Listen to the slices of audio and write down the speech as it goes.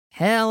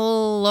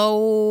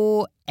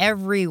Hello,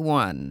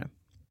 everyone.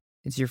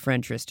 It's your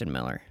friend Tristan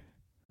Miller.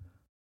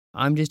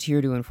 I'm just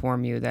here to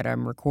inform you that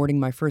I'm recording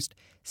my first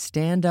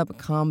stand-up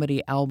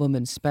comedy album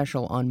and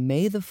special on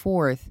May the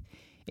 4th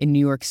in New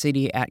York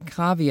City at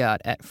Caveat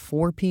at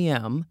 4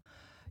 p.m.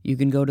 You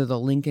can go to the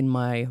link in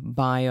my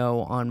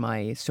bio on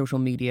my social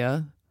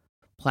media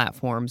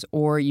platforms,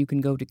 or you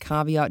can go to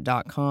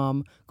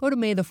caveat.com, go to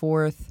May the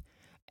 4th,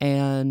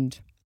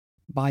 and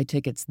buy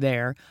tickets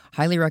there.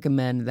 Highly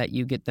recommend that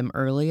you get them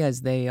early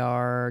as they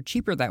are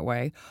cheaper that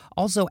way.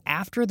 Also,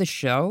 after the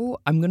show,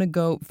 I'm going to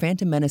go,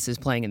 Phantom Menace is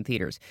playing in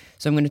theaters.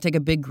 So I'm going to take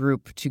a big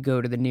group to go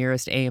to the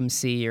nearest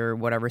AMC or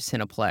whatever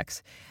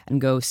Cineplex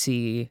and go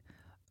see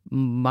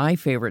my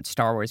favorite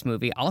Star Wars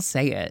movie. I'll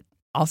say it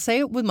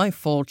with my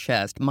full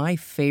chest. My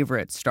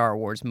favorite Star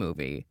Wars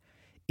movie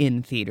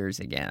in theaters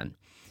again.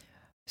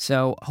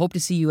 So hope to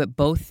see you at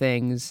both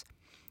things.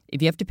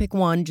 If you have to pick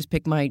one, just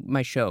pick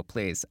my show,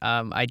 please.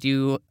 I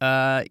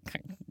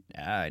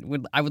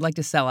would like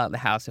to sell out the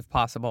house if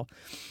possible.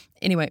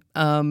 Anyway,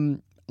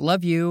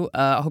 love you.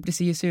 Hope to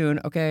see you soon.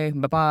 Okay,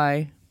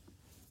 bye-bye.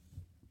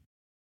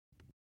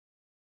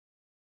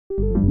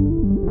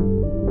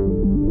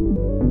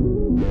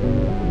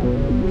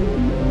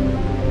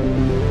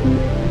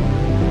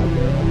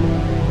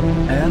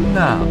 And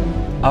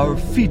now, our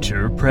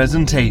feature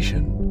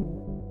presentation.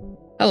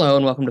 Hello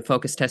and welcome to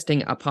Focus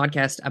Testing, a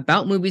podcast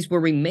about movies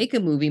where we make a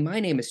movie. My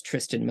name is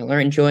Tristan Miller,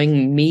 and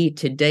joining me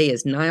today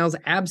is Niles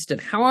Abston.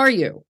 How are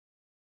you?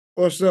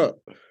 What's up?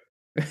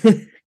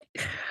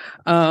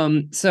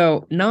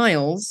 So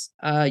Niles,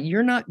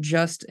 you're not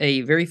just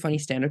a very funny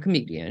stand-up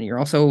comedian. You're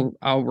also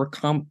a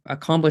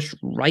accomplished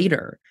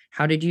writer.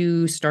 How did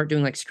you start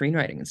doing like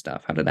screenwriting and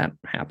stuff? How did that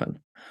happen?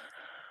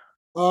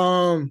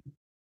 I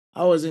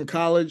was in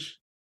college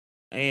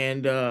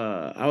and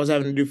I was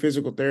having to do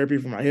physical therapy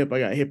for my hip. I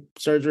got hip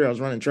surgery. I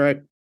was running track.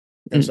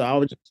 And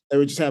so they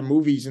would just have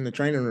movies in the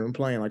training room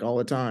playing like all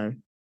the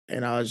time.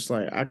 And I was just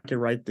like, I could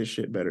write this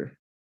shit better.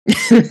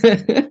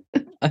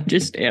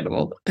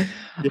 Understandable.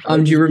 Yeah,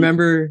 Do you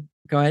remember?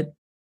 Go ahead.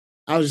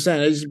 I was just saying,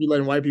 they just be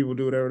letting white people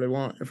do whatever they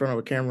want in front of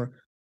a camera.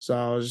 So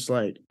I was just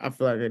like, I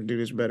feel like I can do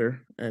this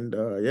better. And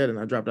then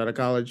I dropped out of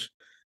college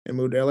and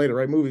moved to LA to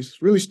write movies.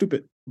 Really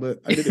stupid, but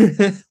I did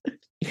it.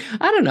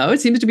 I don't know.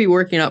 It seems to be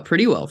working out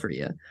pretty well for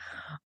you.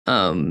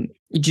 Do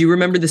you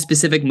remember the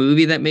specific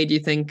movie that made you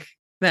think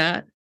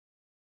that?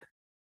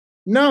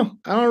 No,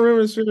 I don't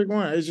remember the specific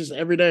one. It's just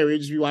every day we'd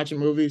just be watching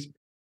movies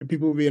and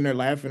people would be in there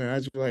laughing, and I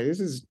was just like, this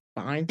is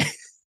fine.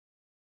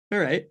 All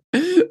right.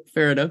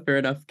 Fair enough.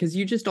 Because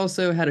you just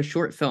also had a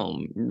short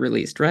film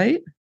released,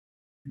 right?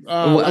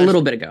 A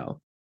little bit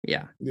ago.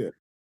 Yeah.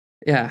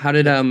 Yeah. How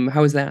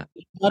was that?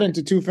 I got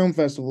into 2 film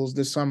festivals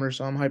this summer,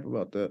 so I'm hype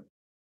about that.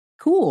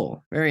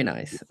 Cool. Very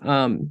nice.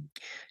 Do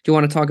you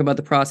want to talk about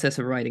the process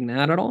of writing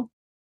that at all?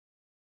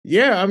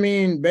 Yeah, I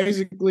mean,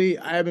 basically,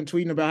 I have been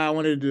tweeting about how I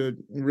wanted to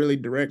really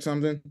direct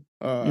something.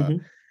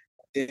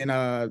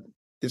 In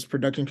this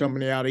production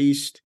company out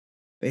east,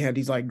 they had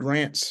these like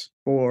grants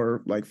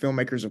for like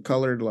filmmakers of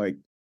color to like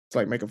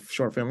make a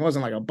short film. It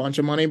wasn't like a bunch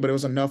of money, but it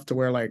was enough to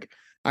where like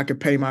I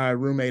could pay my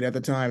roommate at the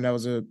time that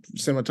was a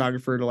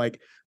cinematographer to like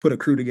put a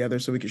crew together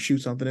so we could shoot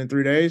something in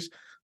 3 days.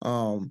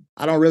 I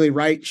don't really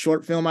write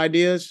short film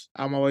ideas.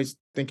 I'm always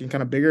thinking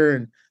kind of bigger.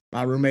 And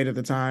my roommate at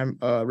the time,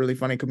 a really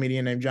funny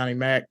comedian named Johnny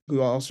Mack, who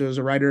also is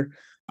a writer,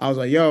 I was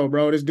like, yo,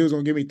 bro, this dude's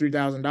gonna give me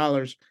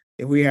 $3,000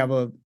 if we have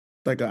an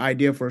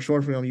idea for a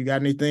short film. You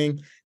got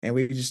anything? And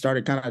we just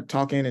started kind of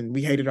talking, and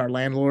we hated our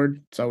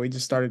landlord. So we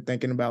just started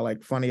thinking about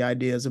like funny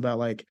ideas about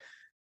like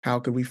how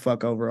could we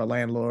fuck over a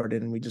landlord,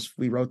 and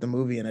we wrote the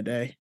movie in a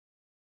day.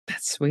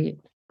 That's sweet.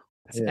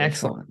 That's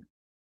excellent.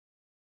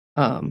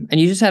 And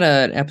you just had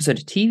an episode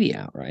of TV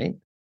out, right?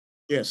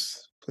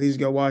 Yes. Please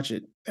go watch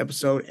it.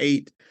 Episode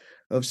 8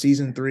 of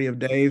season 3 of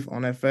Dave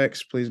on FX.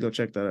 Please go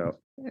check that out.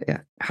 Yeah.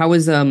 How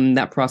is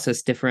that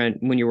process different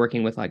when you're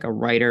working with like a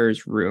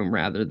writer's room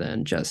rather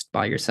than just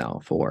by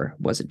yourself, or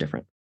was it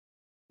different?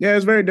 Yeah,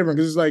 it's very different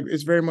because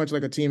it's very much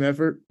like a team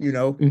effort. You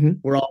know,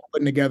 We're all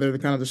putting together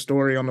the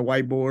story on the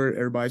whiteboard.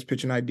 Everybody's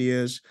pitching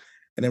ideas,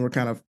 and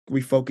then we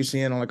focus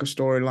in on like a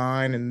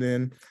storyline, and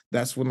then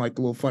that's when like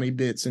the little funny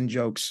bits and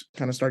jokes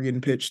kind of start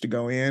getting pitched to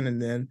go in. And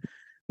then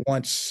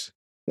once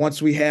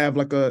we have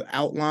like a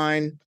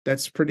outline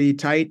that's pretty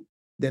tight,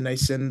 then they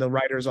send the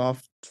writers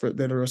off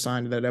that are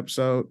assigned to that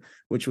episode,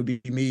 which would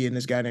be me and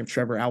this guy named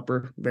Trevor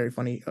Alper, very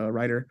funny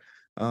writer.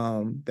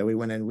 That we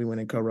went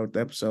and co-wrote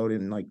the episode,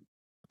 and like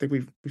I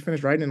think we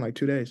finished writing in like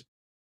 2 days.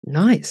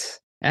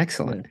 Nice.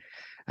 Excellent. Yeah.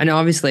 And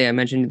obviously I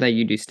mentioned that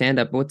you do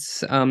stand-up.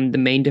 What's the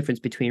main difference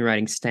between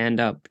writing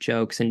stand-up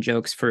jokes and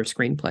jokes for a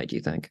screenplay, do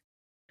you think?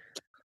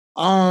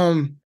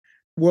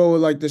 Well,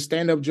 like the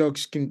stand-up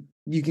jokes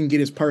you can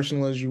get as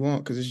personal as you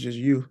want because it's just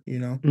you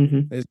know.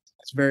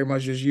 It's very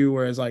much just you,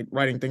 whereas like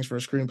writing things for a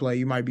screenplay,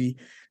 you might be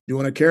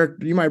doing a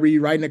character, you might be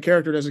writing a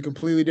character that's a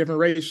completely different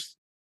race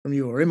from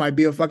you, or it might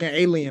be a fucking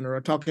alien or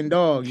a talking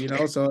dog, you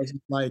know. So it's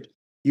like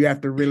you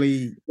have to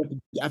really,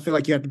 I feel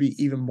like you have to be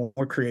even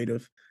more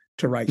creative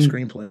to write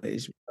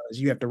screenplays, because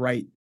you have to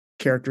write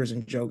characters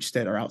and jokes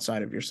that are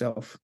outside of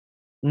yourself.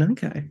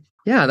 Okay.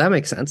 Yeah, that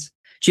makes sense.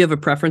 Do you have a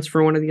preference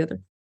for one or the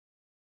other?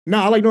 No,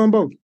 I like doing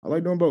both. I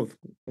like doing both.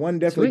 One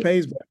definitely Sweet.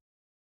 pays better.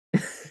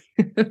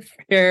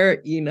 Fair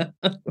enough.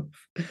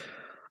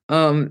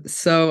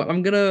 So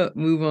I'm gonna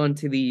move on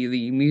to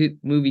the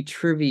movie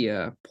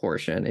trivia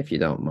portion, if you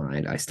don't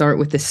mind. I start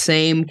with the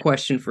same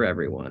question for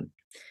everyone.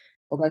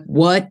 Okay.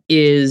 What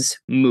is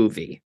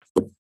movie?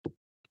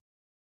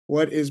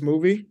 What is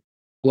movie?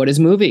 What is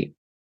movie?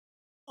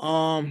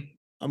 A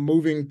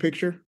moving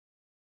picture.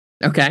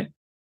 Okay.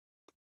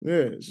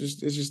 Yeah, it's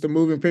just a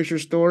moving picture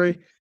story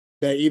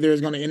that either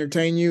is going to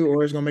entertain you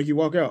or is going to make you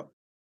walk out.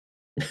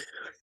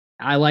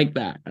 I like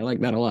that. I like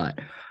that a lot.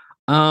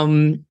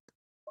 Close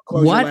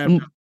your What?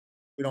 laptop.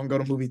 We don't go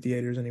to movie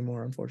theaters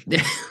anymore,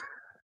 unfortunately.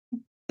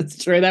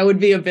 That's true. That would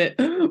be a bit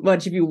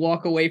much if you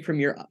walk away from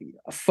your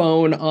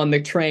phone on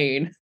the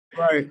train.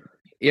 Right.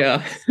 Yeah,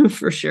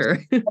 for sure.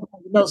 You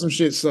know some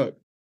shit suck.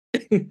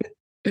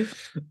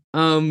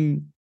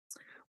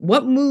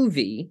 What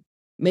movie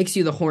makes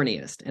you the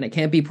horniest? And it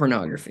can't be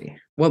pornography.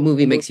 What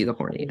movie makes you the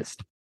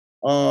horniest?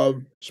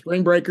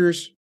 Spring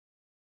Breakers.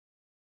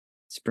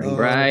 Spring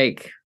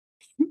Break.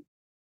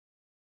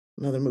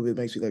 Another movie that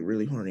makes me like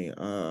really horny.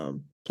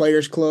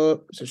 Players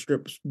Club. It's a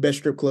best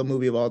strip club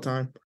movie of all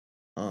time.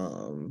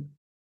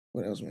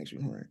 What else makes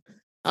me horny?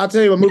 I'll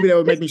tell you a movie that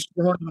would make me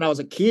super horny when I was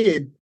a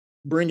kid.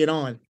 Bring It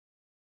On.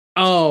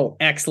 Oh,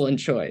 excellent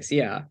choice.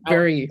 Yeah,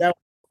 very.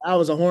 I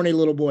was a horny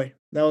little boy.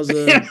 That was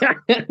a.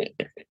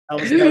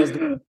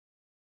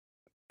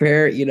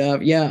 Fair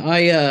enough.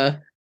 Yeah,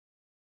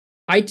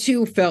 I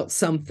too felt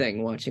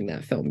something watching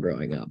that film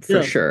growing up,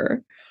 for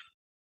sure.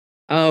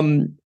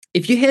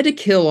 If you had to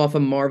kill off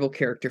a Marvel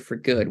character for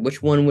good,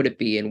 which one would it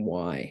be and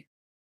why?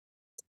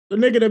 The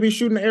nigga that be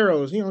shooting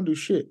arrows, he don't do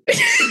shit.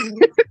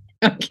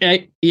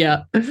 Okay,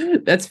 yeah,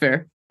 that's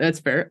fair. That's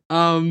fair.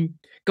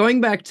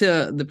 Going back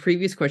to the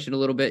previous question a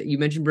little bit, you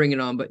mentioned Bring It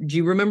On, but do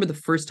you remember the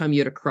first time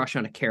you had a crush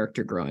on a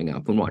character growing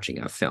up when watching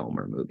a film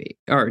or movie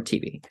or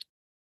TV?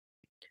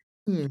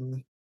 I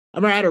remember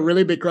I had a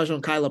really big crush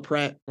on Kyla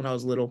Pratt when I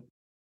was little.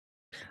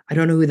 I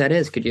don't know who that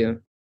is. Could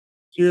you?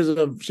 She was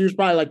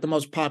probably like the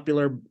most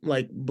popular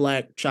like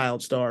black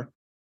child star.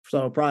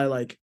 So probably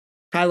like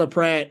Kyla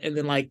Pratt and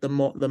then like the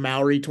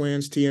Maori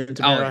twins, Tia and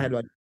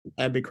Tamara.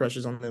 I had big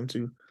crushes on them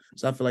too.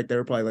 So I feel like they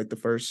were probably like the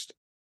first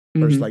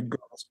like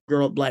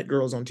black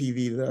girls on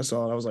TV that I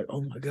saw. I was like,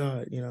 oh my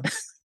God, you know.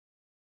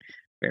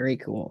 Very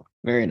cool.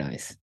 Very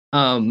nice.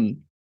 I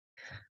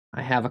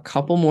have a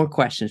couple more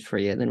questions for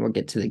you, and then we'll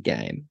get to the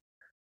game.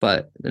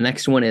 But the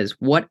next one is,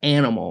 what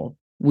animal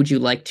would you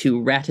like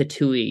to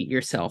ratatouille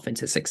yourself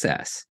into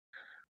success?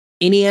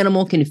 Any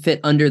animal can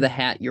fit under the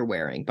hat you're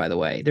wearing, by the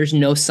way. There's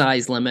no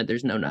size limit.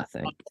 There's no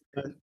nothing.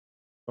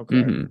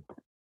 Okay.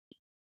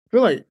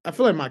 I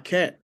feel like my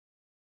cat.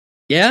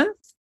 Yeah?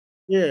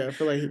 Yeah, I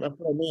feel like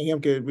me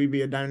and him we'd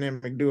be a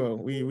dynamic duo.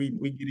 We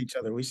get each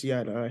other. We see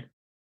eye to eye.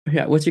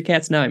 Yeah. What's your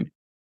cat's name?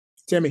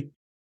 Timmy.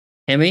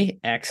 Timmy?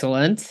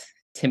 Excellent.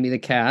 Timmy the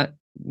cat,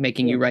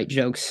 making you write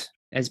jokes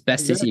as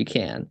best as you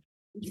can.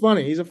 He's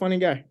funny. He's a funny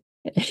guy.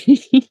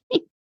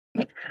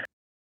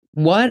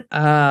 Which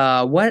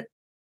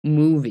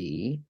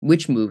movie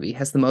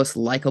has the most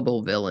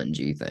likable villain,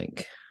 do you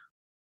think?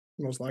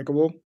 Most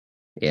likable?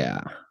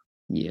 Yeah.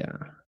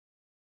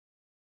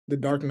 The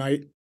Dark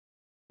Knight.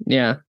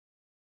 Yeah.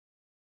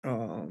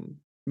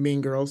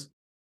 Mean Girls.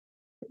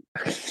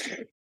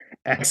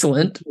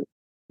 Excellent.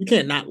 You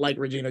can't not like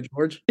Regina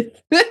George.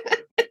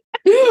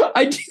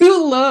 I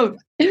do love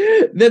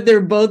that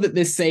they're both at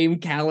the same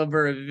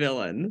caliber of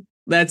villain.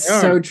 That's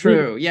so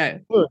true. Yeah.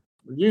 Look,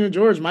 Regina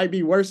George might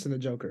be worse than the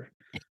Joker.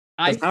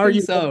 I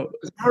think so.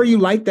 How are you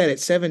like that at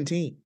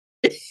 17?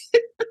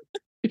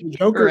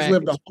 Joker's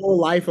lived a whole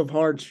life of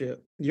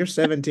hardship. You're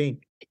 17.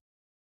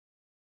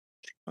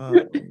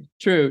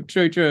 True.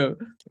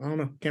 I don't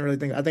know. Can't really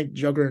think. I think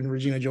Joker and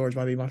Regina George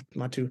might be my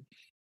two.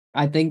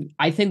 I think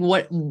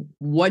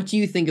what do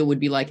you think it would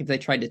be like if they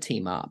tried to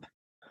team up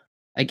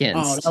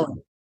against?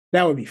 Oh,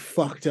 that would be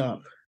fucked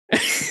up.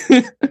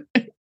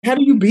 How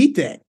do you beat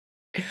that?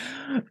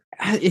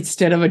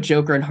 Instead of a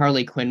Joker and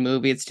Harley Quinn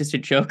movie, it's just a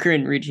Joker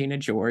and Regina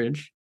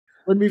George.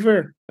 Wouldn't be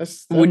fair.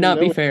 Would not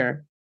be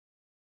fair.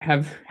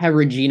 Have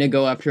Regina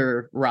go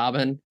after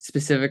Robin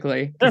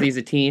specifically because he's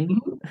a teen.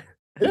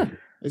 Yeah,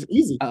 it's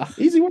easy.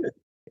 Easy win.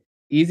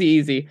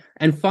 Easy.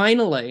 And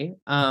finally,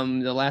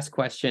 the last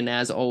question,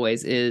 as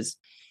always, is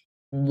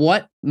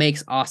what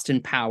makes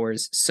Austin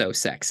Powers so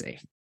sexy?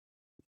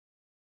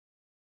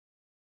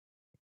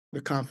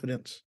 The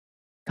confidence.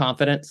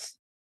 Confidence?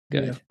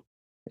 Good.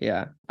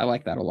 Yeah, I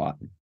like that a lot.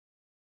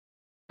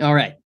 All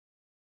right.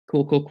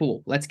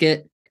 Cool. Let's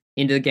get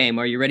into the game.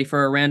 Are you ready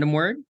for a random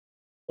word?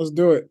 Let's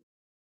do it.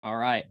 All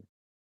right.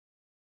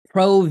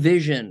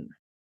 Provision.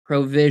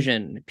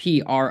 Provision.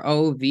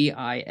 Provision.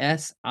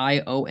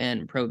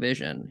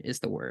 Provision is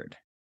the word.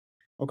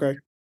 Okay.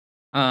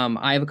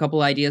 I have a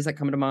couple ideas that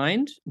come to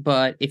mind,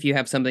 but if you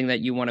have something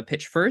that you want to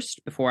pitch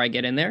first before I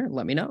get in there,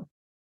 let me know.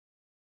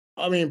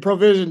 I mean,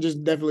 provision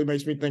just definitely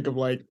makes me think of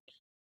like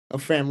a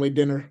family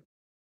dinner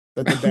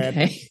that the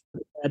Okay.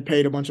 dad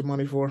paid a bunch of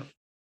money for.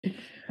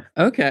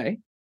 Okay.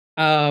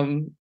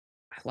 I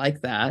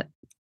like that.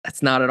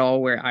 That's not at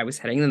all where I was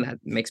heading, and that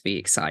makes me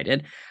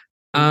excited.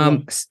 Where you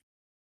going?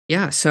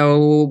 Yeah,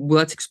 so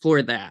let's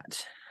explore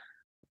that.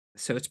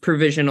 So it's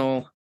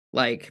provisional,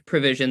 like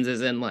provisions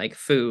is in like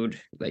food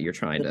that you're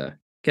trying to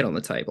get on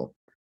the table.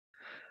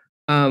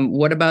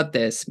 What about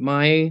this?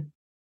 My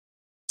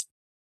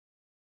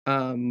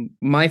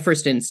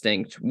first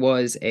instinct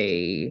was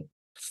a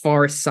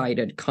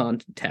far-sighted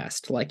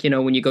contest. Like,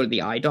 when you go to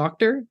the eye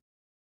doctor,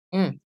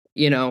 Mm,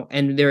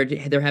 and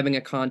they're having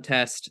a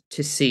contest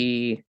to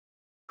see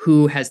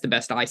who has the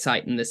best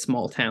eyesight in this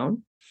small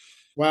town.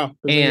 wow,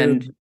 because then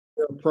And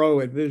you're a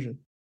pro at vision.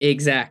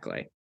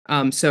 exactly.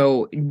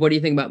 So what do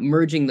you think about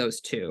merging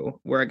those two,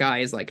 where a guy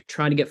is like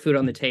trying to get food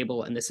on the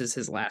table and this is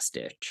his last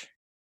ditch?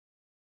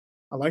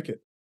 I like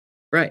it.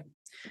 Right.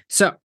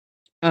 So,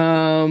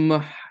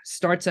 um,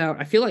 starts out,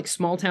 I feel like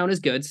small town is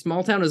good.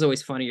 Small town is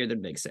always funnier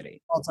than big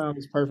city. All time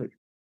is perfect.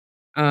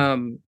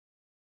 Um,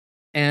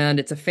 and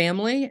it's a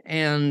family,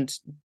 and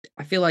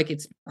I feel like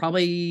it's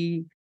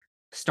probably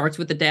starts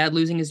with the dad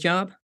losing his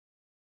job.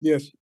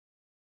 Yes.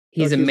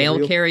 He's Like a he's a mail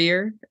real.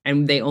 carrier,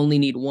 and they only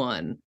need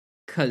one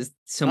because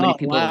so many Oh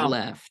people have wow,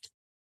 left.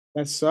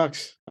 that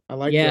sucks. I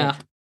like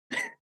that. Yeah,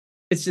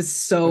 it's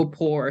just so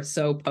poor,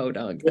 so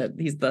podunk that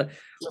he's the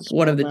It's a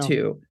one of small the town.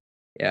 two.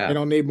 They Yeah,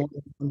 don't need more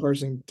than one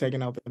person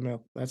taking out the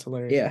mail. That's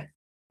hilarious.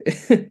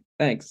 yeah.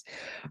 Thanks.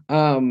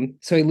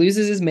 So he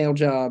loses his mail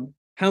job.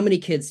 How many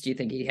kids do you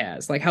think he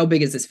has? Like, how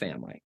big is his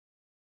family?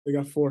 They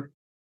got four.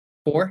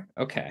 Four?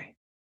 Okay.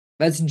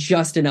 That's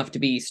just enough to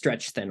be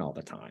stretched thin all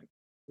the time.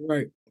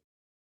 Right.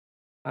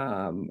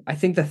 I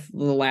think the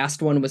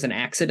last one was an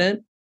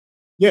accident,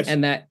 Yes.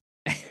 and that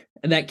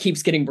and that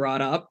keeps getting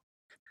brought up.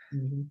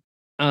 Mhm.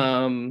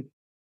 Um,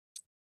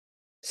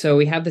 so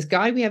we have this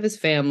guy, we have his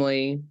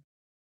family,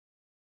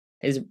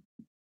 his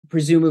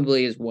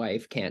presumably his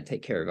wife can't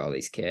take care of all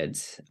these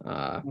kids,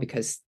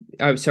 because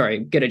I'm sorry,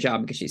 get a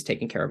job because she's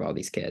taking care of all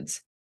these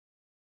kids.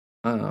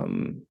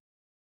 Um,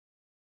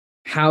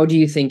 how do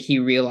you think he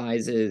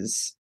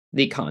realizes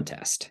the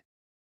contest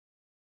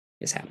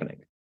is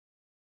happening?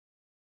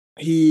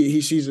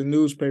 He sees a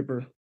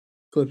newspaper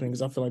clipping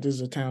because I feel like this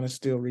is a town that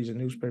still reads a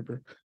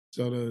newspaper.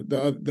 So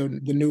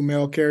the new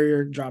mail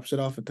carrier drops it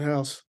off at the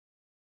house,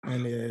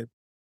 and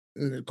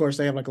and of course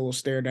they have like a little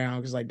stare down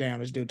because like damn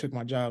this dude took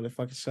my job, that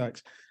fucking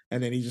sucks.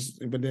 And then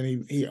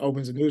he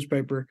opens a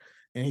newspaper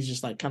and he's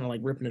just like kind of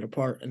like ripping it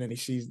apart, and then he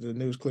sees the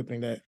news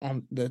clipping that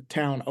on the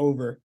town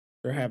over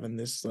they're having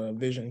this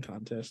vision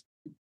contest.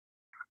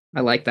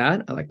 I like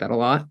that. I like that a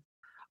lot.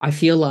 I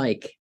feel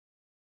like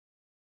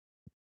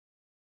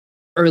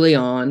early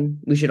on,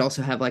 we should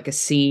also have like a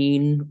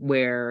scene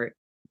where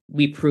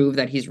we prove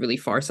that he's really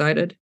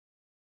farsighted.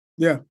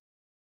 Yeah.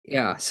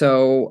 Yeah.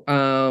 So,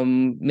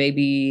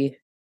 maybe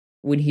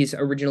when he's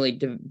originally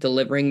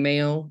delivering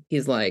mail,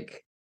 he's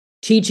like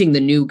teaching the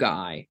new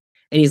guy.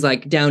 And he's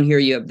like, down here,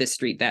 you have this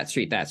street, that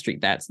street, that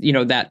street, that's,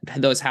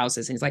 those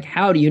houses. And he's like,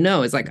 how do you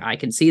know? It's like, I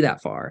can see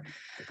that far.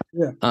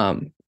 Yeah.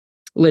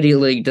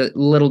 Literally,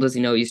 little does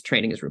he know he's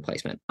training his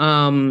replacement.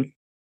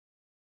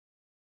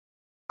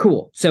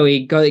 Cool. So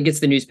he gets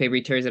the newspaper,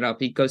 he tears it up,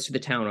 he goes to the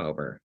town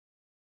over.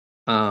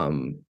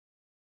 Um,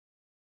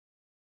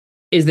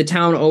 is the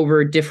town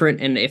over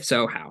different? And if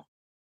so, how?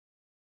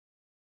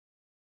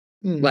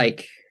 Hmm.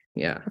 Like,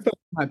 yeah. I feel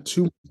like not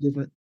too much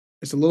different.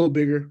 It's a little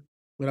bigger,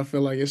 but I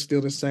feel like it's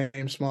still the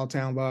same small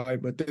town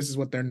vibe. But this is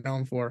what they're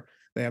known for.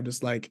 They have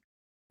this like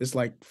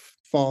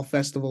fall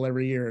festival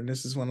every year, and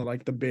this is one of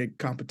like the big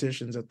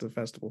competitions at the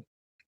festival.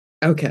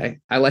 Okay,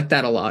 I like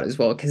that a lot as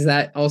well, because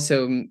that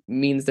also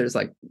means there's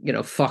like,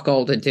 fuck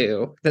all to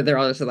do. That they're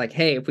also like,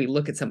 hey, if we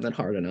look at something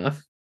hard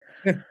enough.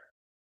 Yeah.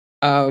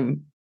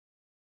 Um,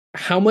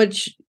 how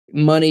much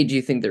money do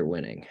you think they're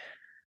winning?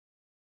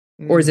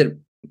 Or is Mm,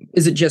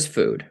 it just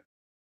food?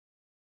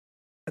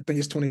 I think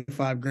it's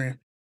 25 grand.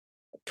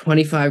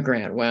 25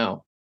 grand.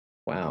 Wow.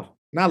 Wow.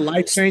 Not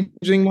life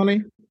changing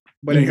money,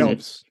 but it Mhm.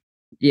 helps.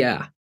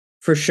 Yeah,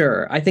 for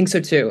sure. I think so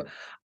too.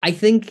 I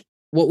think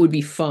what would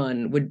be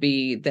fun would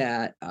be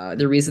that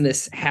the reason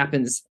this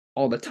happens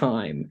all the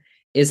time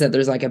is that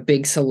there's like a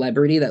big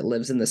celebrity that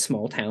lives in this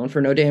small town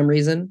for no damn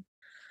reason.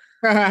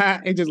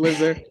 It just lives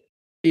there.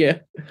 Yeah.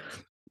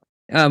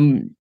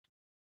 Um,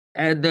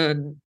 and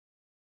then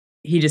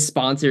they just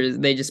sponsor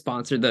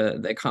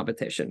the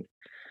competition.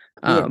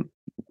 Yeah. Um,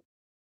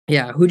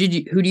 yeah. Who do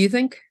you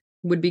think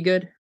would be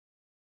good?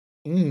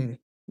 Mm.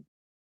 It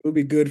would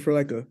be good for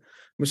like a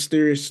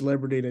mysterious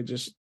celebrity that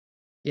just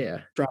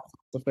Yeah. drops off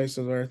the face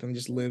of the earth and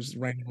just lives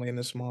randomly in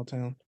this small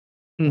town.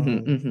 Hmm, Um,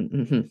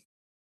 hmm, hmm.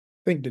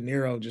 I think De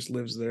Niro just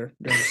lives there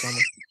during the summer.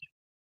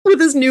 With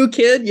his new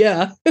kid,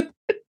 yeah.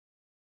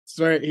 That's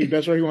where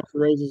he wants to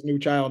raise his new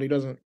child. He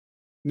doesn't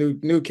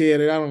new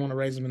kid. I don't want to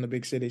raise him in the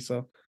big city.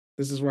 So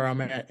this is where I'm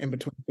at in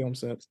between film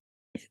sets.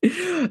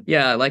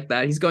 Yeah, I like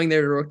that. He's going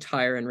there to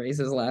retire and raise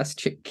his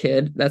last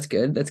kid. That's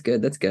good. That's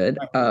good. That's good.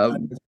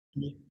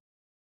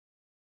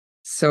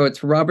 So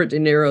it's Robert De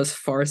Niro's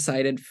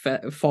Far-Sighted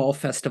Fall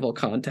Festival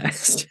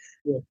Contest.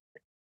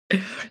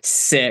 Yeah.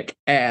 Sick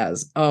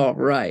as. Oh,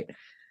 right.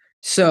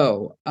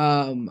 So,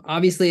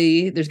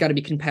 obviously there's got to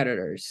be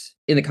competitors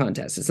in the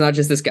contest. It's not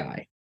just this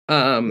guy.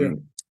 Yeah.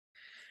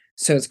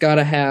 So it's got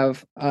to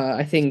have,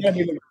 I think,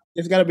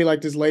 It's got to be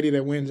like this lady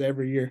that wins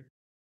every year.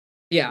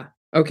 yeah.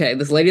 Okay,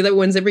 this lady that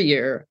wins every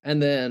year,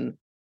 and then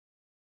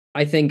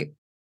I think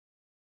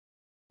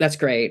that's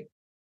great.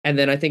 And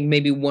then I think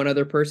maybe one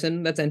other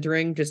person that's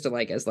entering just to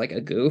like as like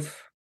a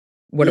goof.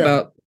 What Yeah.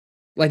 about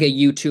like a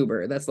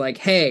YouTuber that's like,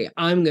 hey,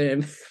 I'm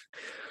gonna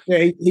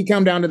Yeah, he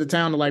come down to the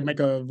town to like make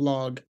a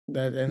vlog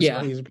that, and so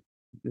yeah.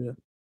 yeah.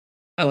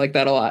 I like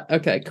that a lot.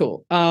 Okay,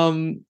 cool.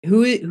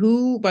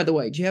 Who by the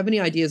way, do you have any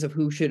ideas of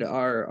who should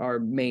our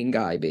main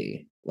guy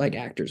be, like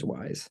actors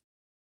wise?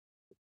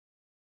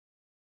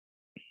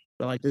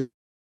 But like this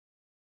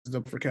is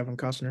up for Kevin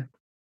Costner.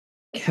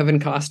 Kevin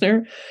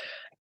Costner?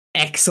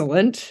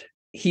 Excellent.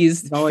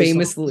 He's There's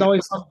famously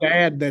always some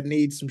dad that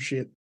needs some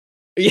shit.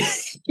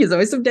 he's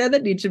always some dad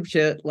that needs some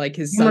shit. Like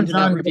his Him or sons have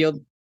not John,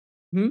 revealed.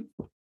 Hmm?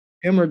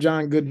 him or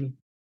John Goodman.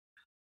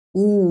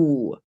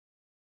 Ooh.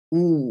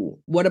 Ooh.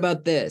 What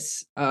about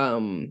this?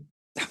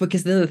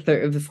 Because then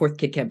the fourth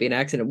kid can't be an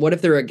accident. What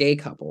if they're a gay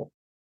couple?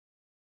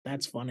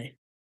 That's funny.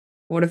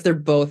 What if they're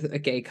both a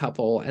gay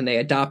couple and they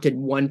adopted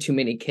one too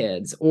many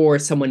kids, or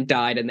someone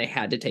died and they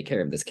had to take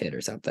care of this kid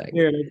or something?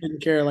 Yeah, they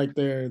didn't care like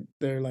they're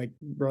like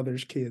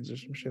brothers' kids or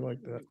some shit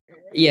like that.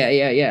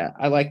 Yeah.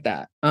 I like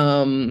that.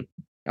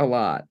 A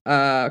lot.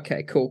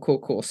 Okay,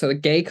 cool. So the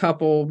gay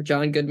couple,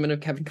 John Goodman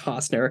and Kevin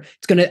Costner,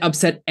 it's gonna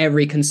upset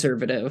every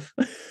conservative.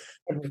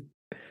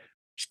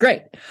 It's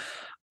great.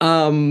 But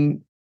I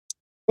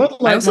like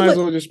also might as like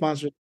well just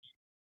sponsor.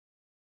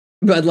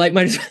 Bud Light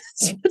might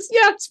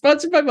yeah,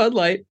 sponsored by Bud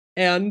Light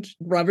and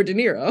Robert De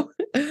Niro.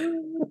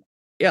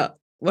 Yeah,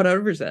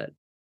 100%.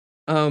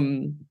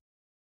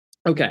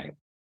 Okay.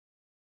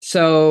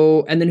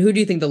 So, and then who do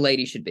you think the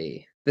lady should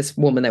be? This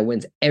woman that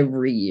wins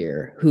every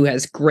year, who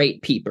has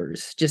great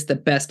peepers, just the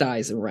best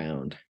eyes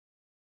around.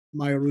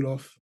 Maya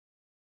Rudolph.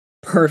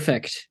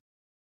 Perfect.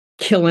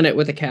 Killing it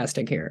with the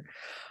casting here.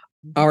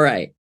 All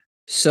right.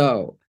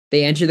 So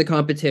they enter the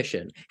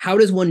competition. How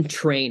does one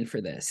train for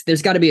this?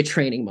 There's got to be a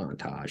training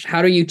montage.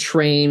 How do you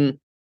train?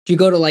 Do you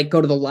go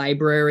to the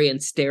library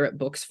and stare at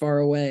books far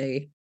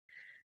away?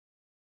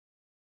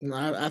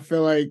 I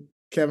feel like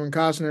Kevin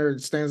Costner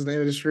stands at the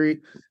end of the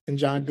street and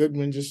John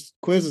Goodman just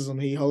quizzes him.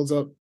 He holds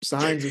up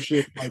signs of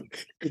shit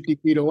like 50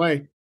 feet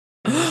away.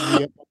 And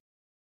just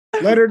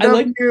be letter I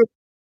like W.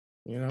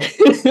 You know?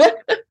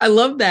 I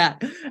love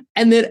that.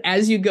 And then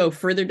as you go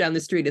further down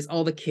the street, it's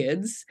all the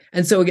kids.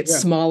 And so it gets Yeah.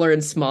 smaller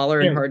and smaller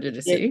and Yeah. harder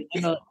to see.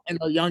 And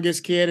the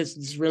youngest kid is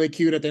just really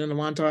cute at the end of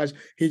the montage.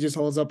 He just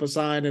holds up a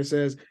sign that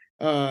says,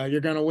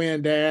 you're gonna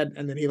win, Dad.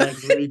 And then he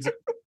like reads it.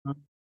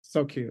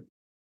 So cute.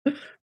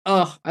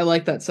 Oh, I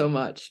like that so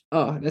much.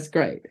 Oh, that's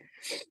great.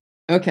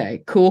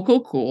 Okay,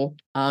 cool.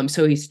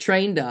 So he's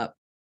trained up.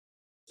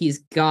 He's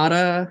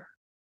gotta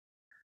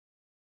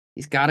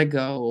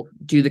go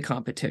do the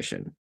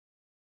competition.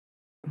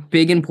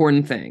 Big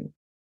important thing.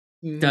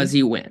 Mhm. Does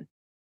he win?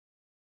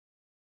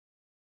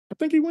 I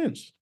think he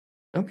wins.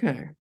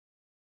 Okay.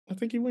 I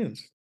think he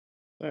wins.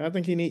 I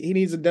think he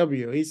needs a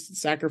W. He's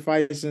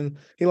sacrificing.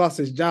 He lost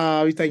his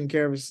job. He's taking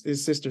care of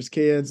his sister's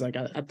kids. Like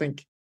I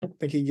think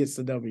he gets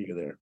the W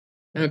there.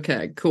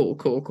 Okay, cool.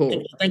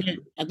 I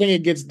think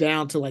it gets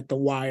down to like the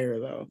wire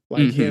though.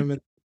 Like him and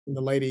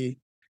the lady,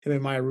 him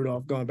and Maya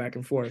Rudolph going back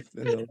and forth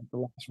in the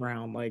last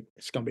round. Like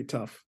it's gonna be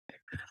tough.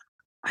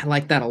 I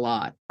like that a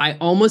lot. I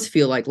almost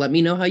feel like, let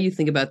me know how you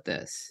think about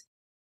this.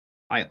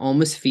 I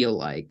almost feel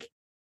like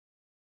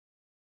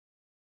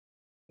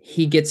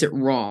he gets it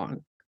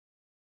wrong.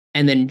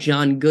 And then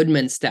John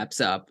Goodman steps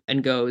up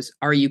and goes,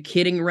 "Are you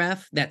kidding,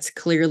 ref? That's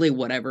clearly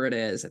whatever it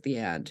is at the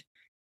end.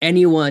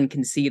 Anyone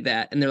can see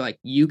that." And they're like,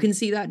 "You can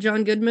see that,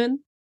 John Goodman?"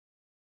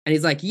 And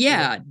he's like,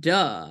 "Yeah,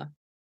 duh."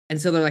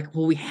 And so they're like,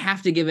 "Well, we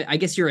have to give it. I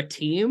guess you're a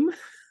team."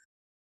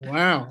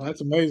 Wow,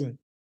 that's amazing.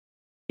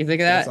 You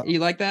think of that? You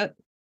like that?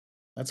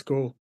 That's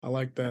cool. I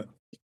like that.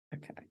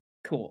 Okay,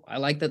 cool. I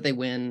like that they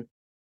win.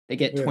 They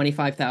get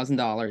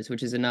 $25,000,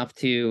 which is enough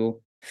to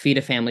feed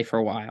a family for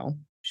a while,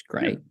 which is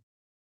great.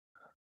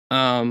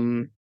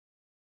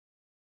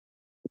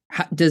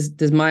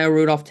 Does Maya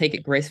Rudolph take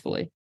it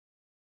gracefully?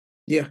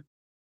 Yeah.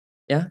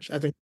 I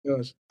think she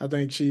does. I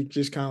think she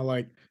just kind of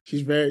like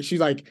she's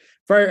like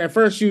at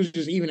first she was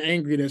just even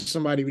angry that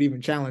somebody would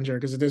even challenge her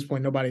because at this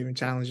point nobody even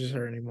challenges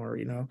her anymore,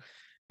 you know.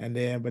 And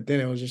then but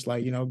then it was just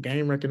like, you know,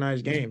 game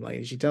recognized game.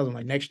 Like she tells him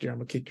like next year I'm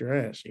gonna kick your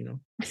ass, you know.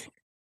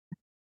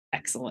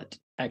 Excellent.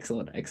 I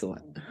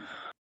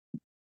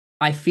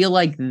feel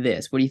like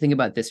this. What do you think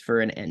about this for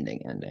an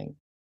ending?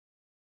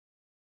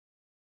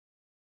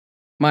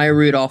 Maya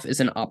Rudolph is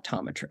an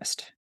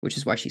optometrist, which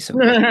is why she's so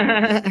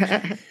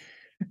good.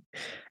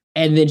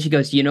 And then she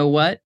goes, "You know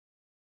what?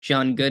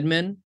 John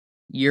Goodman,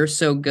 you're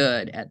so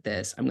good at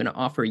this. I'm going to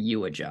offer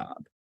you a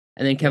job."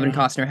 And then Kevin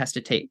Costner has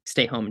to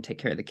stay home and take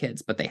care of the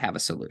kids, but they have a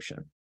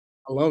solution.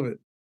 I love it.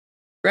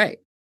 Great.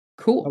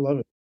 I Cool. love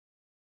it.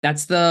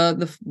 That's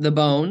the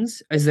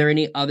bones. Is there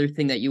any other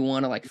thing that you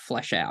want to like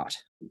flesh out?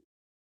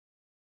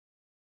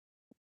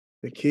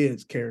 The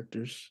kids'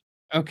 characters.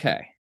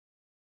 Okay.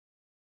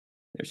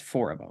 There's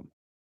 4 of them.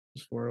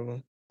 There's 4 of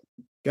them.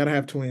 Gotta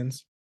have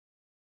twins.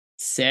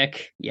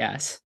 Sick.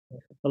 Yes.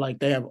 But like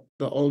they have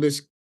the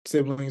oldest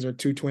siblings are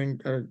twin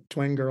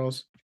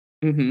girls.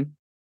 Mm-hmm.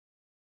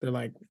 They're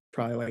like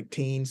probably like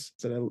teens,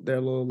 so they're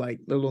a little like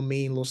they're a little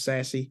mean, a little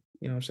sassy.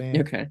 You know what I'm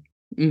saying? Okay.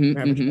 Mm-hmm.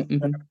 Having Mm-hmm.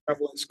 Mm-hmm.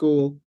 trouble in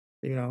school.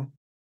 You know,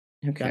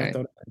 gotta Okay.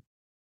 throw that.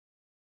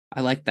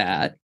 I like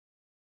that.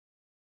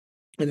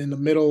 And then the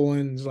middle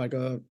one's like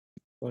a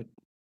like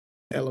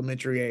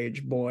elementary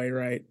age boy,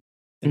 right?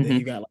 And then Mm-hmm.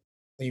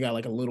 you got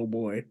like a little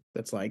boy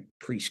that's like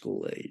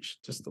preschool age.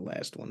 Just the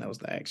last one that was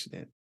the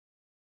accident.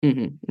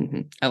 Mm-hmm.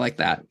 Mm-hmm. I like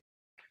that.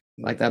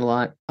 I like Yeah. that a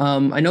lot.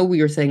 I know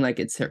we were saying like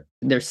it's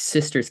their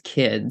sister's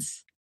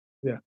kids.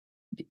 Yeah.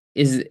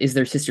 Is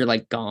their sister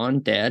like gone,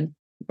 dead,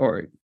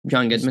 or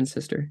John Goodman's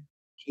sister?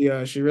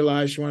 She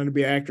realized she wanted to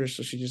be an actress,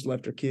 so she just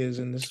left her kids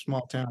in this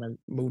small town and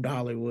moved to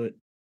Hollywood.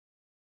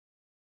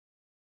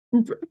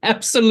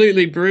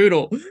 Absolutely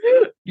brutal.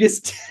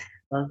 Just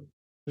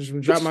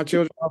Just drop my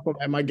children off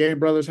at my gay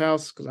brother's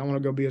house because I want to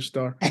go be a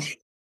star.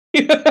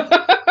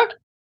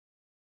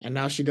 And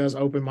now she does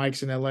open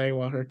mics in LA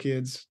while her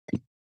kids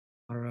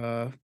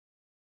are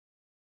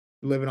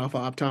living off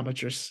an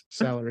optometrist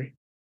salary.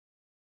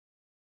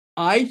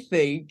 I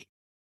think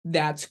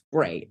that's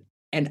great.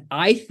 And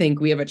I think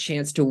we have a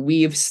chance to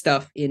weave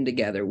stuff in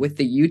together with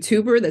the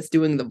YouTuber that's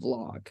doing the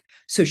vlog.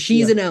 So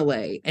she's Yeah. in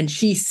LA and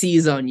she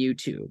sees on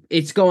YouTube.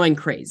 It's going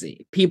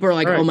crazy. People are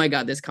like, Right. oh my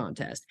God, this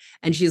contest.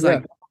 And she's Yeah.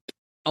 like,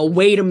 a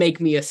way to make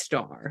me a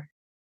star.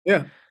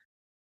 Yeah.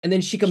 And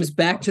then she comes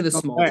back to the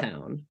comes small back.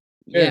 town.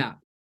 Yeah. Yeah.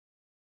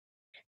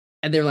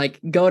 And they're like,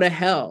 go to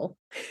hell.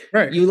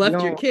 Right. You left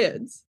know, your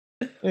kids.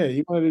 Yeah,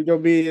 you wanted to go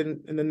be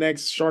in the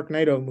next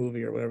Sharknado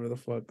movie or whatever the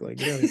fuck. Like,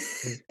 you know,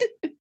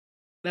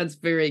 That's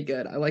very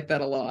good. I like that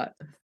a lot.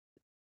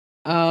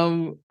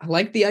 I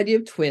like the idea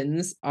of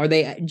twins.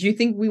 Do you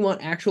think we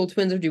want actual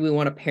twins or do we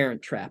want to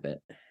parent trap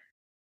it?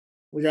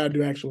 we gotta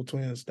do actual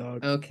twins,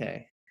 dog.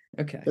 Okay.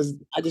 Okay.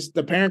 Because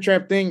the Parent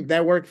Trap thing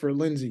that worked for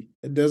Lindsay.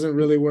 It doesn't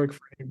really work for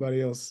anybody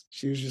else.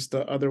 She was just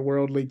the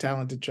otherworldly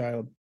talented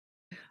child.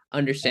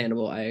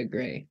 Understandable. I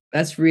agree.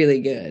 That's really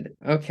good.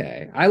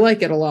 Okay. I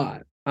like it a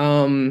lot.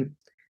 Who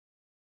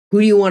do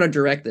you want to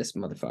direct this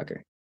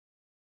motherfucker?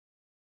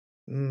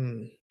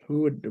 Who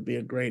would be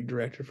a great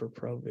director for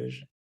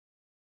Provision?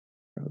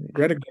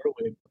 Greta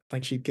Gerwig. I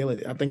think she'd kill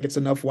it. I think it's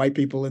enough white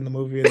people in the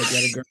movie that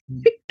Greta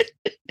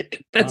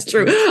Gerwig. That's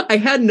true. I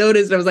had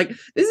noticed. I was like,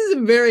 this is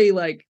a very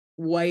like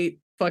white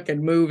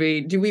fucking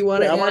movie. Do we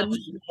want to I add?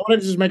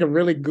 wanted to just make a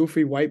really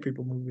goofy white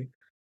people movie.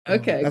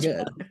 Okay,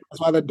 good. That's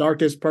why the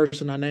darkest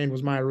person I named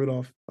was Maya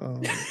Rudolph.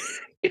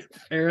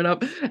 Fair enough.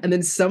 And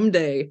then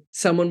someday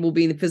someone will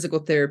be in physical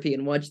therapy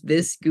and watch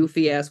this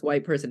goofy ass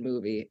white person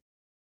movie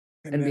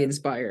and be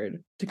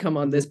inspired to come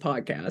on this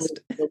podcast.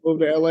 We'll move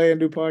to LA and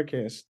do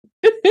podcasts.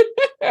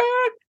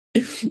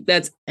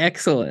 That's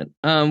excellent.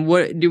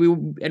 What do we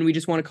and we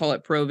just want to call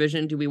it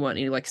Provision? Do we want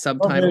any like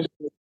subtitle?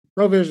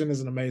 Provision is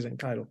an amazing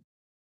title.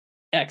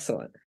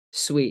 Excellent.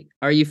 Sweet.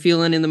 Are you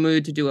feeling in the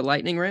mood to do a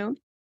lightning round?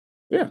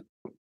 Yeah.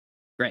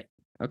 Great.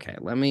 Okay,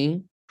 let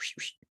me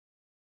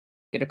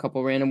get a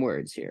couple random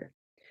words here.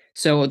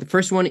 So the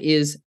first one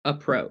is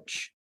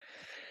approach.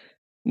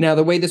 Now,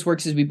 the way this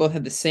works is we both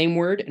have the same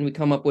word and we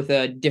come up with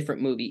a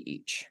different movie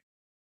each.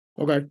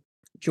 Okay. Do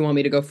you want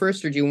me to go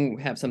first or do you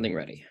have something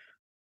ready?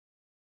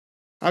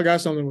 I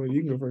got something with you.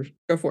 You can go first.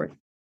 Go for it.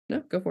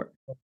 No, go for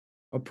it.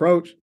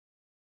 Approach.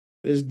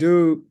 This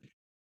dude,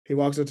 he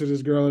walks up to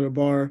this girl at a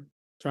bar,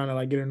 trying to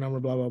like get her number,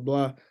 blah, blah,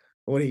 blah.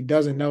 But what he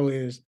doesn't know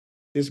is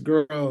this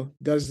girl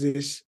does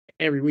this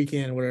every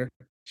weekend where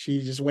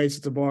she just waits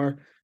at the bar,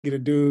 get a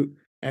dude,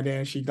 and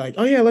then she's like,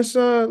 oh yeah, let's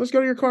go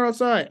to your car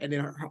outside. And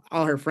then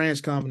all her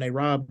friends come and they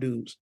rob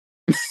dudes.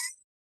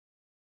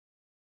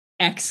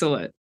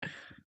 Excellent.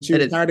 She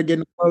was tired of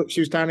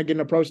getting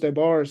approached at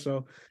bars,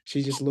 so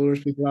she just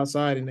lures people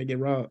outside and they get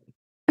robbed.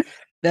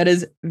 That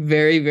is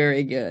very,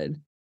 very good.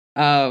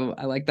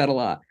 I like that a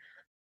lot.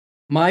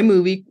 My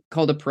movie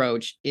called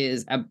Approach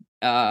is a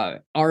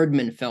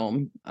Aardman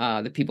film.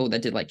 The people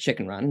that did like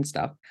Chicken Run and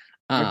stuff.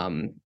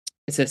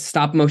 It's a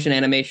stop motion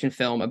animation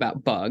film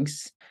about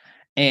bugs,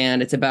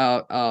 and it's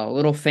about a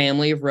little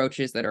family of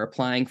roaches that are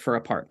applying for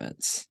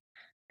apartments,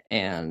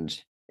 and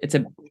it's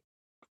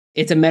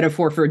a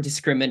metaphor for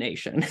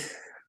discrimination.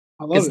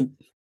 I love it.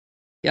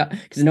 Yeah,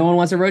 because no one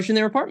wants a roach in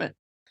their apartment.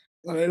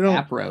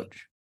 App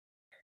roach.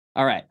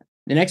 All right.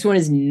 The next one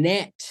is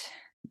Net.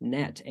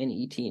 Net.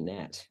 N-E-T,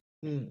 Net.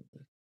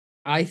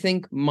 I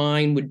think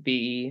mine would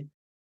be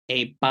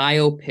a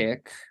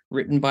biopic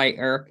written by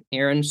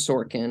Aaron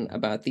Sorkin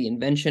about the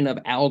invention of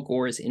Al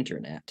Gore's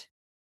internet.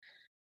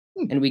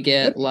 And we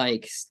get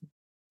like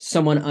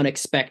someone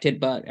unexpected,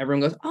 but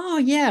everyone goes, oh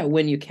yeah,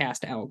 when you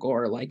cast Al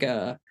Gore, like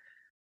a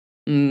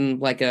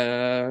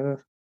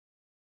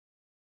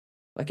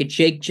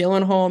Jake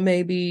Gyllenhaal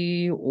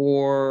maybe,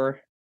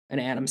 or an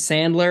Adam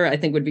Sandler, I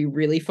think would be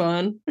really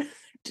fun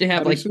to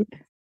have like, Bodysuit?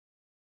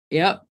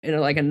 yep,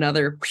 like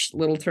another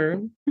little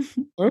turn.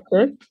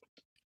 Okay.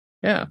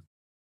 Yeah.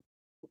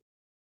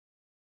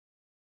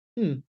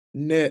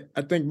 Net.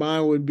 I think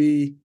mine would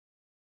be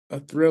a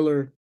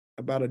thriller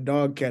about a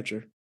dog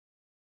catcher.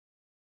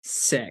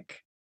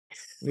 Sick.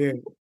 Yeah.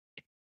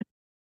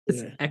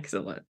 It's Yeah.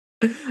 excellent.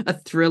 A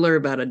thriller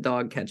about a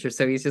dog catcher.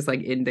 So he's just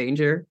like in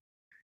danger.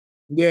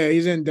 Yeah,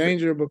 he's in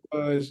danger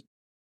because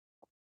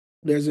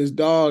there's this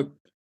dog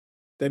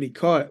that he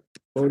caught.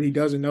 But what he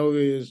doesn't know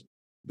is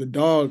the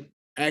dog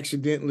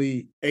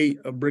accidentally ate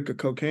a brick of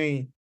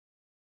cocaine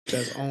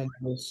that's owned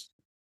by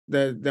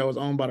that was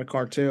owned by the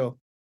cartel.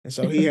 And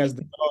so he has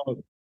the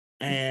dog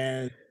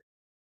and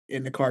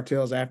the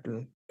cartel's after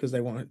him because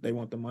they want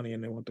the money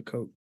and they want the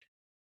coke.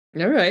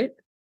 All right.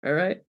 All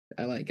right.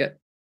 I like it.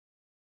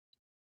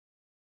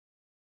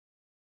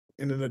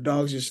 And then the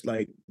dog's just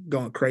like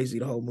going crazy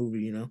the whole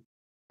movie, you know.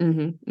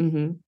 Mm-hmm.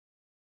 Mm-hmm.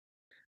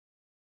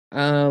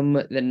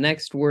 The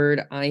next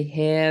word I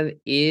have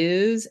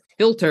is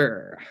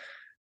filter.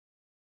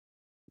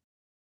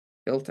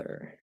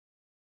 Filter.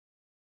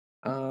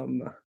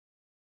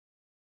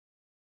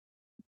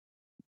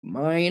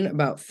 Mine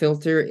about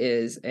filter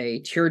is a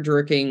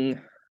tear-jerking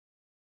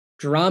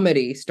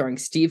dramedy starring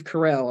Steve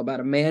Carell about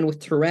a man with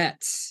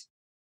Tourette's.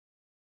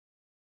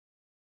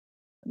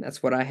 And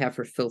that's what I have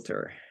for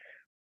filter.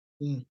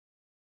 Mm.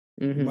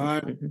 Mm-hmm.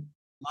 Mine Mm-hmm.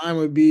 mine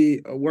would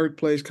be a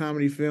workplace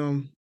comedy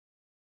film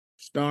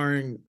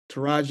starring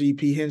Taraji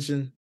P.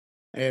 Henson,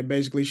 and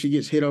basically she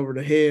gets hit over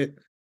the head,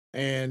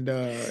 and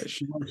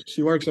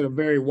she works at a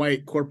very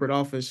white corporate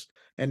office,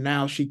 and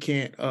now she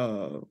can't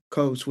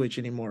code switch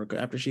anymore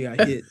after she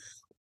got hit.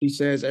 She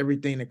says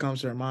everything that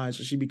comes to her mind,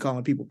 so she be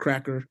calling people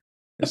cracker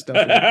and stuff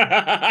like Mm-hmm.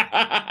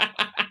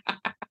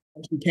 that.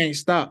 She can't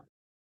stop.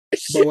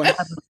 But what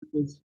happens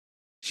is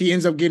she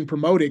ends up getting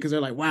promoted because they're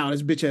like, "Wow,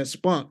 this bitch has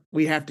spunk.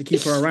 We have to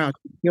keep her around.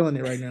 She's killing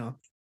it right now."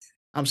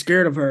 I'm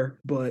scared of her,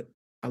 but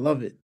I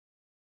love it.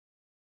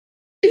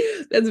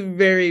 That's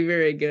very,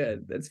 very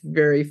good. That's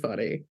very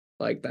funny.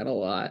 Like that a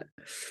lot.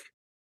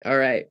 All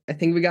right. I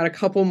think we got a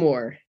couple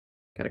more.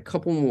 Got a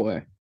couple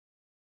more.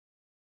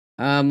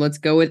 Let's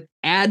go with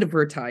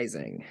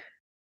advertising.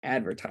 Hmm.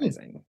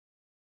 Advertising.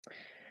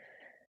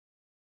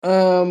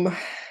 Um,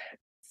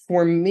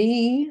 for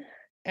me,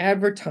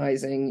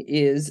 advertising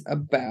is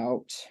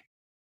about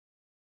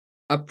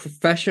a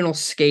professional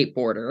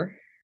skateboarder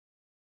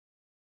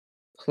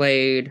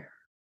played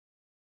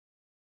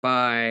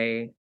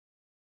by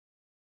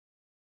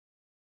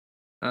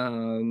I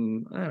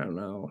don't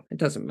know. It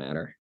doesn't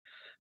matter.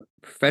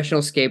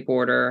 Professional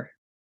skateboarder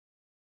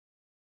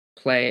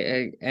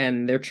play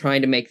and they're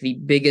trying to make the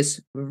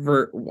biggest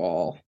vert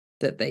wall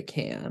that they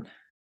can.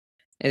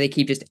 And they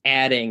keep just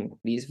adding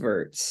these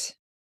verts,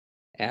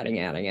 adding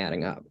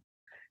up.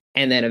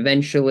 And then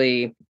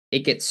eventually it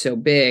gets so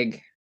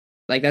big,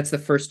 like that's the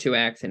first two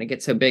acts, and it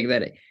gets so big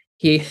that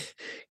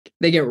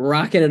they get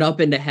rocketed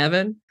up into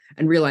heaven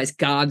and realize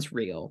God's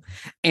real,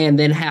 and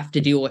then have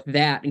to deal with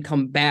that and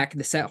come back.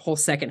 The whole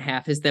second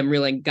half is them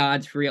realizing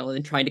God's real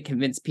and trying to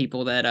convince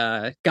people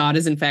that God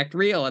is in fact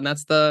real, and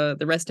that's the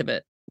rest of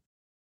it.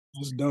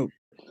 That's dope.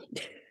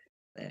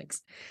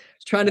 Thanks. I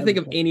was trying to think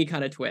of any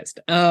kind of twist.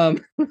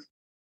 Mine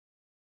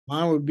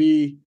would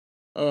be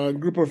a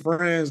group of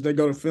friends that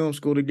go to film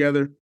school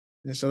together,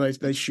 and so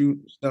they shoot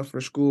stuff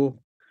for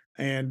school,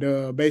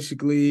 and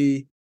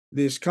basically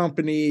this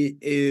company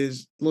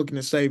is looking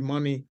to save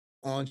money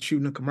on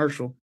shooting a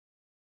commercial,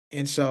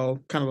 and so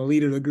kind of the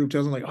leader of the group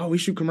tells them like, "Oh, we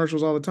shoot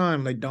commercials all the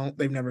time." They don't.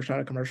 They've never shot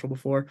a commercial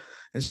before,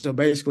 and so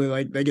basically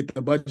like they get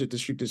the budget to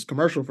shoot this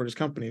commercial for this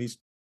company. These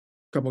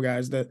couple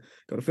guys that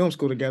go to film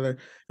school together,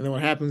 and then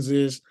what happens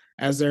is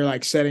as they're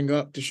like setting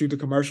up to shoot the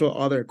commercial,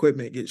 all their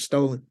equipment gets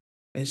stolen.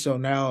 And so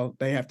now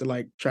they have to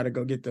like try to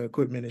go get the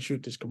equipment and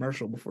shoot this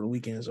commercial before the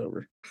weekend is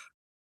over.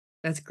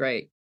 That's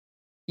great.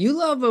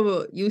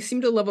 You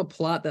seem to love a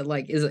plot that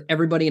like is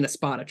everybody in a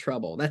spot of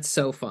trouble. That's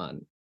so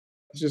fun.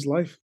 It's just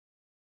life.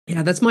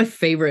 Yeah, that's my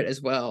favorite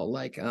as well.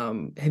 Like,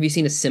 have you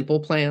seen A Simple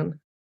Plan?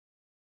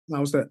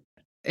 How's that?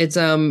 It's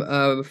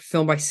a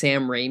film by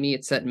Sam Raimi.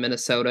 It's set in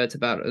Minnesota. It's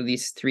about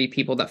these three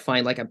people that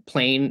find like a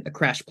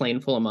crashed plane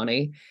full of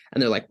money,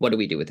 and they're like, "What do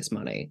we do with this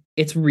money?"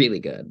 It's really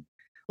good.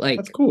 That's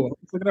Like, cool.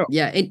 Let's look it up.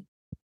 yeah,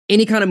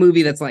 any kind of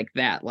movie that's like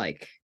that,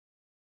 like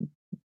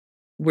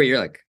where you're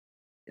like,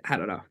 I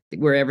don't know,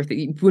 where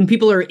everything when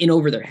people are in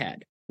over their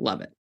head,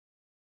 love it.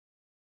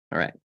 All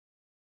right,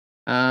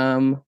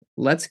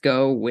 let's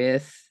go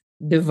with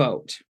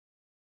Devote.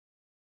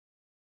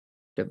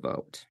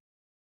 Devote.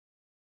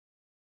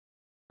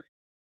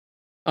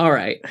 All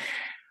right.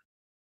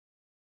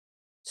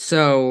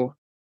 So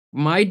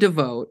my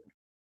devote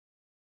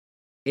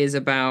is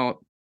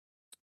about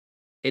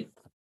it.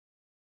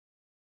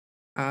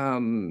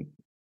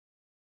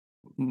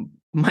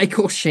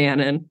 Michael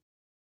Shannon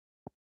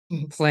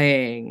Mhm.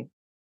 playing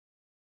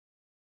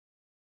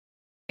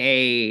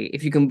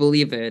if you can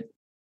believe it,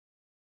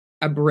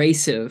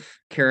 abrasive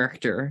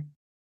character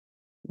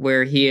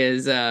where he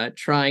is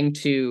trying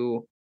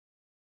to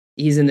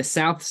He's in the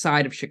south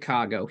side of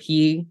Chicago.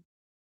 He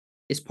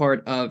is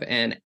part of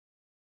an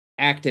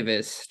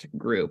activist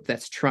group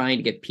that's trying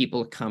to get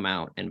people to come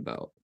out and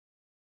vote.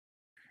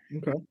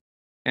 Okay.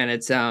 And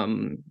it's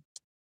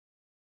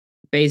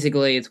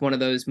basically it's one of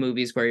those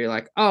movies where you're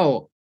like,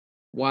 oh,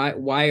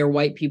 why are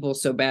white people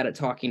so bad at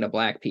talking to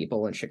black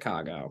people in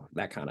Chicago?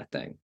 That kind of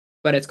thing.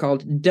 But it's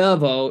called Duh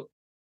Vote,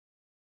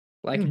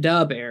 like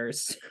Duh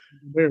Bears.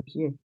 Bears,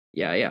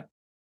 yeah. Yeah.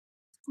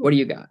 What do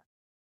you got?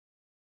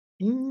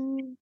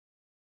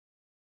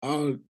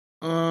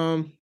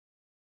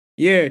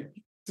 Yeah,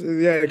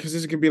 because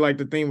this could be like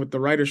the thing with the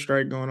writer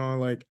strike going on.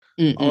 Like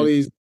all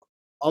these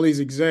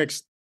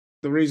execs,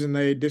 the reason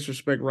they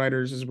disrespect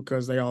writers is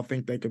because they all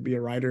think they could be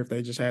a writer if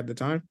they just had the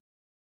time.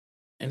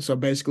 And so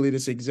basically,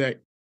 this exec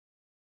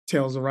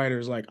tells the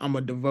writers like, "I'm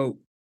gonna devote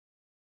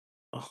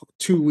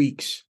 2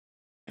 weeks,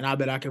 and I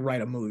bet I could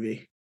write a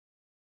movie."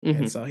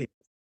 And so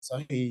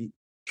he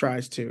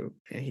tries to,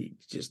 and he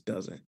just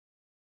doesn't.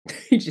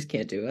 You just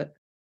can't do it.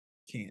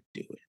 Can't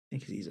do it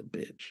because he's a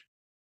bitch.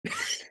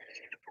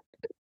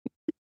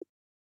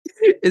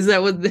 Is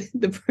that what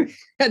the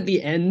at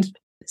the end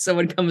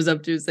someone comes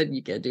up to and said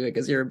you can't do it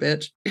because you're a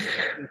bitch?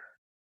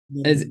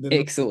 It's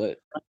excellent.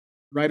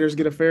 Writers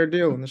get a fair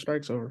deal when the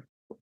strike's over.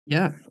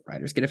 Yeah,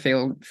 writers get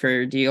a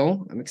fair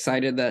deal. I'm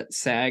excited that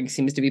SAG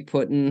seems to be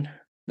putting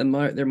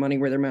their money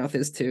where their mouth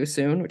is too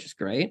soon, which is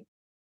great.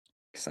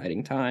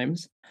 Exciting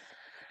times.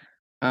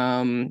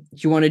 Do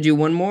you want to do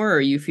one more, or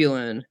are you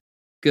feeling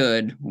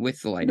good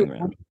with the lightning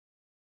round?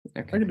 Okay.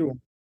 I can do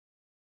one.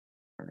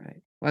 All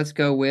right. Let's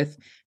go with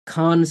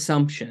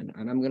consumption.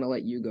 And I'm going to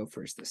let you go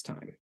first this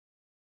time.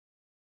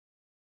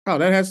 Oh,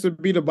 that has to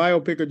be the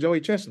biopic of Joey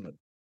Chestnut.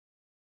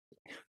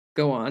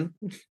 Go on.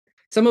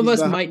 Some of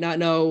us might not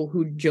know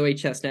who Joey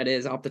Chestnut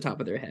is off the top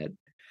of their head.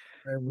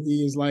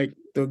 He is like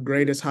the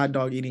greatest hot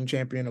dog eating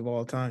champion of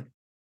all time.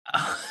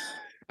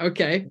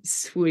 Okay,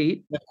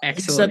 sweet.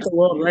 Excellent. He set the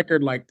world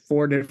record like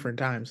 4 different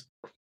times.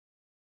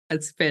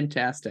 That's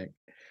fantastic.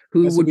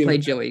 Who would play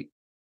Joey?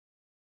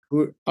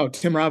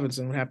 Tim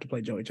Robinson would have to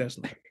play Joey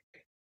Chestnut.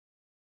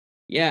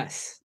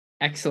 Yes.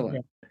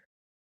 Excellent.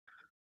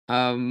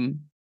 Yeah.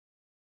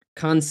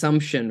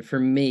 Consumption for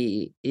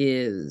me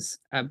is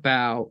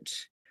about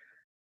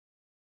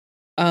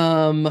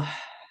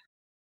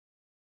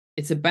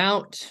it's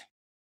about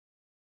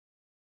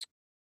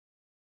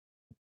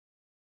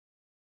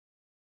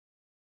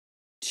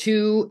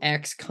two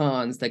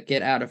ex-cons that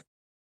get out of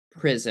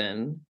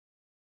prison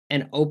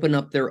and open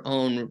up their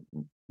own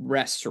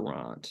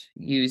restaurant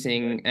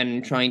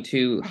and trying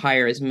to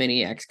hire as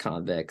many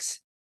ex-convicts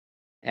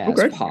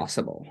as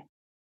possible.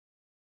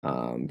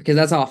 Because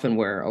that's often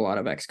where a lot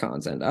of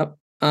ex-cons end up.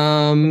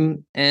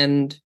 And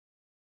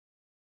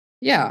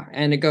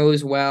it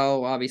goes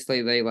well.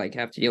 Obviously, they like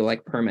have to deal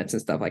like permits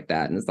and stuff like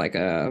that. And it's like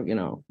a,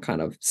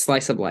 kind of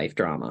slice of life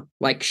drama.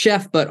 Like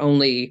Chef, but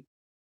only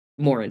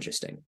more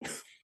interesting.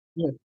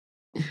 Yeah.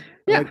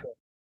 Like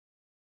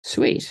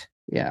sweet.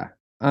 Yeah.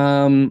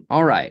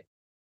 All right.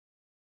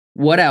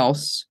 What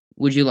else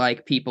would you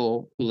like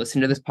people who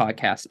listen to this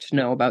podcast to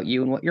know about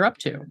you and what you're up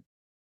to?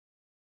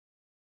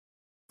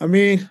 I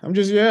mean, I'm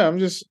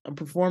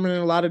performing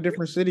in a lot of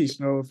different cities.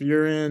 So if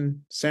you're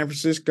in San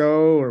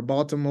Francisco or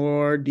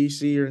Baltimore,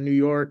 DC or New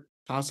York,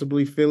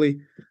 possibly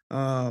Philly,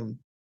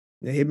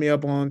 hit me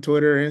up on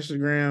Twitter,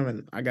 Instagram,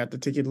 and I got the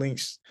ticket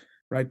links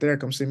right there.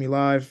 Come see me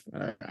live.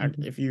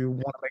 If you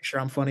want to make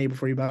sure I'm funny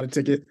before you buy a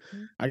ticket,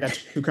 I got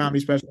 2 comedy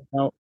specials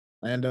out,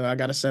 and I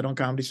got a set on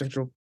Comedy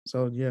Central.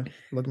 So yeah,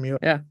 look me up.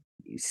 Yeah,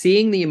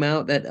 seeing the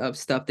amount of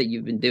stuff that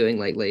you've been doing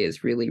lately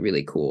is really,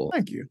 really cool.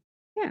 Thank you.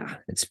 Yeah,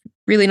 it's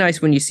really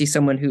nice when you see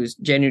someone who's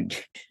genuinely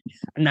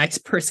a nice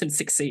person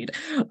succeed.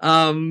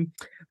 But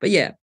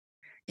yeah,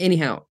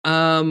 anyhow,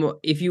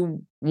 if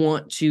you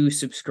want to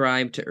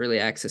subscribe to early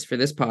access for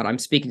this pod, I'm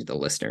speaking to the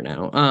listener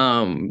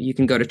now. You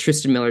can go to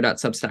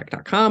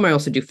tristanmiller.substack.com. I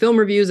also do film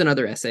reviews and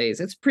other essays.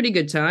 It's a pretty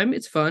good time.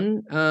 It's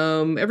fun.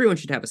 Everyone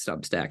should have a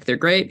Substack. They're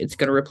great. It's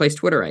going to replace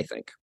Twitter, I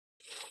think.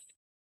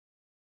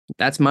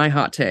 That's my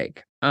hot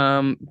take.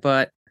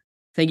 But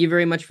thank you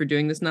very much for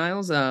doing this,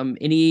 Niles.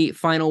 Any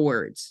final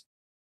words?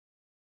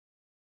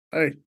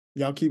 Hey,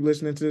 y'all keep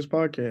listening to this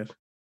podcast.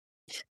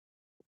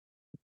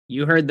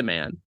 You heard the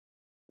man.